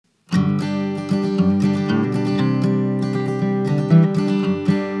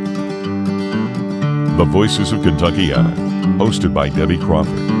The Voices of Kentuckiana, hosted by Debbie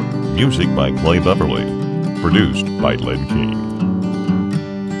Crawford. Music by Clay Beverly. Produced by Len King.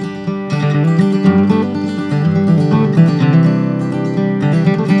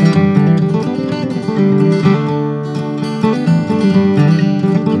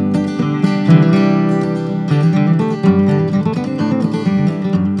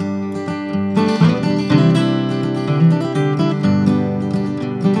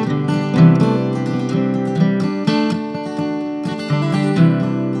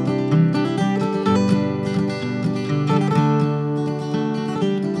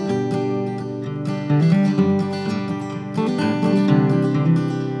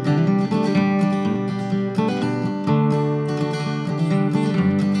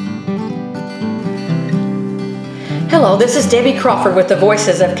 Hello, this is Debbie Crawford with the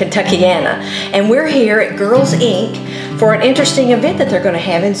Voices of Kentuckiana, and we're here at Girls Inc. for an interesting event that they're going to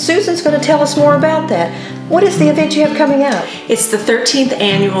have, and Susan's going to tell us more about that. What is the event you have coming up? It's the 13th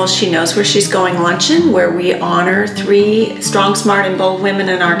annual She Knows Where She's Going luncheon, where we honor 3 strong, smart, and bold women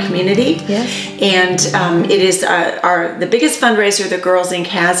in our community. Yes. And it is the biggest fundraiser that Girls Inc.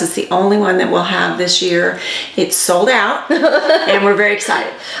 has. It's the only one that we'll have this year. It's sold out, and we're very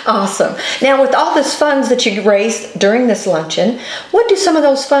excited. Awesome. Now, with all this funds that you raised during this luncheon, what do some of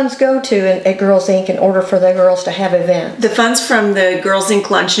those funds go to at Girls Inc. in order for the girls to have events? The funds from the Girls Inc.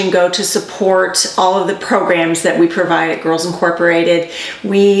 luncheon go to support all of the programs that we provide at Girls Incorporated.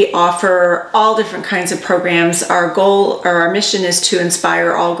 We offer all different kinds of programs. Our goal, or our mission, is to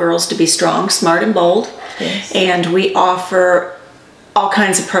inspire all girls to be strong, smart, and bold. Yes. And we offer all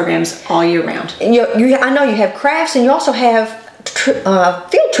kinds of programs all year round. I know you have crafts, and you also have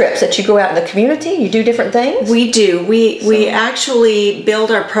field trips that you go out in the community. You do different things. We do. We actually build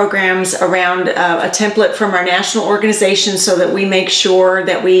our programs around a template from our national organization, so that we make sure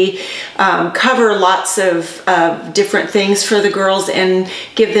that we cover lots of different things for the girls and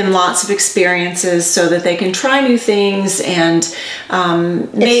give them lots of experiences so that they can try new things. And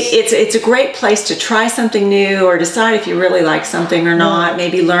it's a great place to try something new or decide if you really like something or not.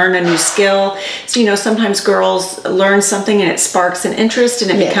 Maybe learn a new skill. So, you know, sometimes girls learn something and it sparks an interest and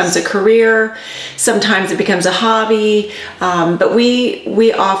it becomes a career. Sometimes it becomes a hobby. But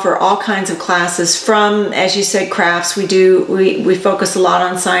we offer all kinds of classes, from, as you said, crafts. We focus a lot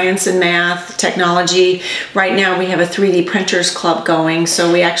on science and math, technology. Right now we have a 3D printers club going.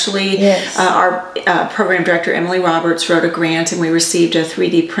 So we actually, our program director, Emily Roberts, wrote a grant and we received a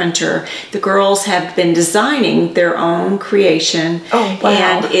 3D printer. The girls have been designing their own creation. Oh, wow.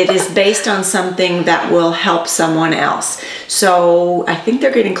 And it is based on something that will help someone else. So I think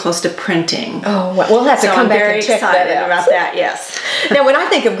they're getting close to printing. Oh, well, we'll have to come back and check that out. I'm very excited about that, yes. Now, when I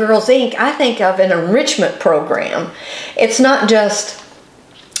think of Girls Inc., I think of an enrichment program. It's not just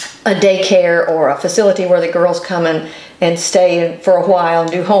a daycare or a facility where the girls come and stay for a while and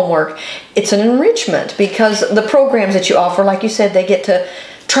do homework. It's an enrichment, because the programs that you offer, like you said, they get to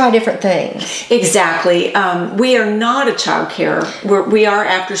try different things. Exactly. We are not a child care. We are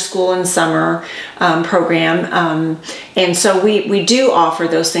after school and summer program. And so we do offer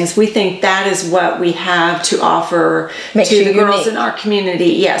those things. We think that is what we have to offer to the girls in our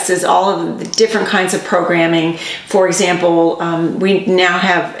community. Yes, is all of the different kinds of programming. For example, we've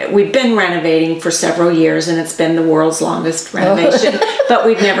been renovating for several years, and it's been the world's longest renovation, but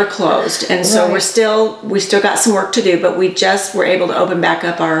we've never closed. And so we still got some work to do, but we just were able to open back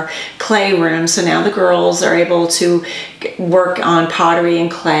up our clay room. So now the girls are able to work on pottery and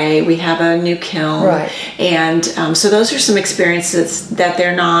clay. We have a new kiln. Right. And so those are some experiences that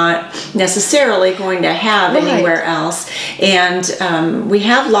they're not necessarily going to have anywhere else. And we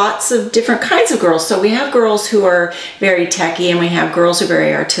have lots of different kinds of girls. So we have girls who are very techy, and we have girls who are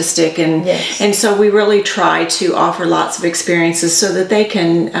very artistic. And, and so we really try to offer lots of experiences so that they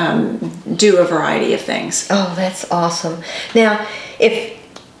can do a variety of things. Oh, that's awesome. Now, if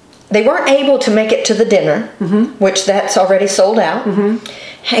they weren't able to make it to the dinner, which that's already sold out,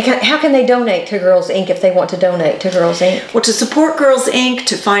 how can they donate to Girls Inc. if they want to donate to Girls Inc.? Well, to support Girls Inc.,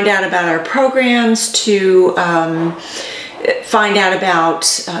 to find out about our programs, to find out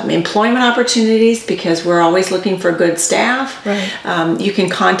about employment opportunities, because we're always looking for good staff. Right. You can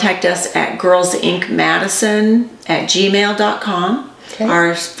contact us at girlsincmadison@gmail.com. Okay.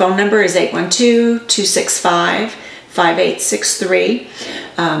 Our phone number is 812-265-5863.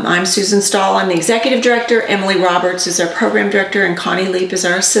 I'm Susan Stahl. I'm the executive director. Emily Roberts is our program director, and Connie Leap is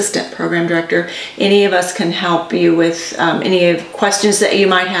our assistant program director. Any of us can help you with any questions that you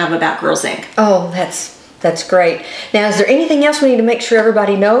might have about Girls Inc. Oh, that's That's great. Now, is there anything else we need to make sure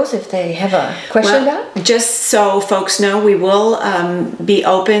everybody knows if they have a question about? Just so folks know, we will be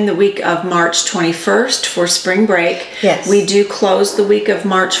open the week of March 21st for spring break. Yes. We do close the week of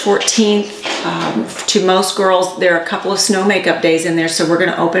March 14th. To most girls, there are a couple of snow makeup days in there, so we're going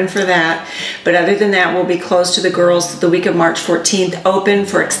to open for that. But other than that, we'll be closed to the girls the week of March 14th, open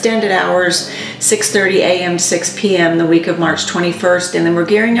for extended hours, 6:30 a.m. to 6 p.m. the week of March 21st, and then we're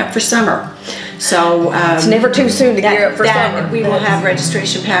gearing up for summer. So it's never too soon to gear up for summer. We will have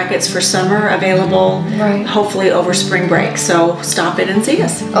registration packets for summer available, hopefully over spring break. So stop in and see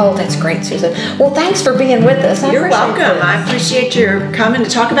us. Oh, that's great, Susan. Well, thanks for being with us. You're welcome. I appreciate your coming to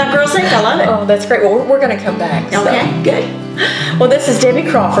talk about Girls Inc. I love it. Oh, that's great. Well, we're going to come back. Okay, good. Well, this is Debbie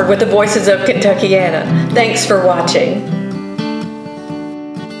Crawford with the Voices of Kentuckiana. Thanks for watching.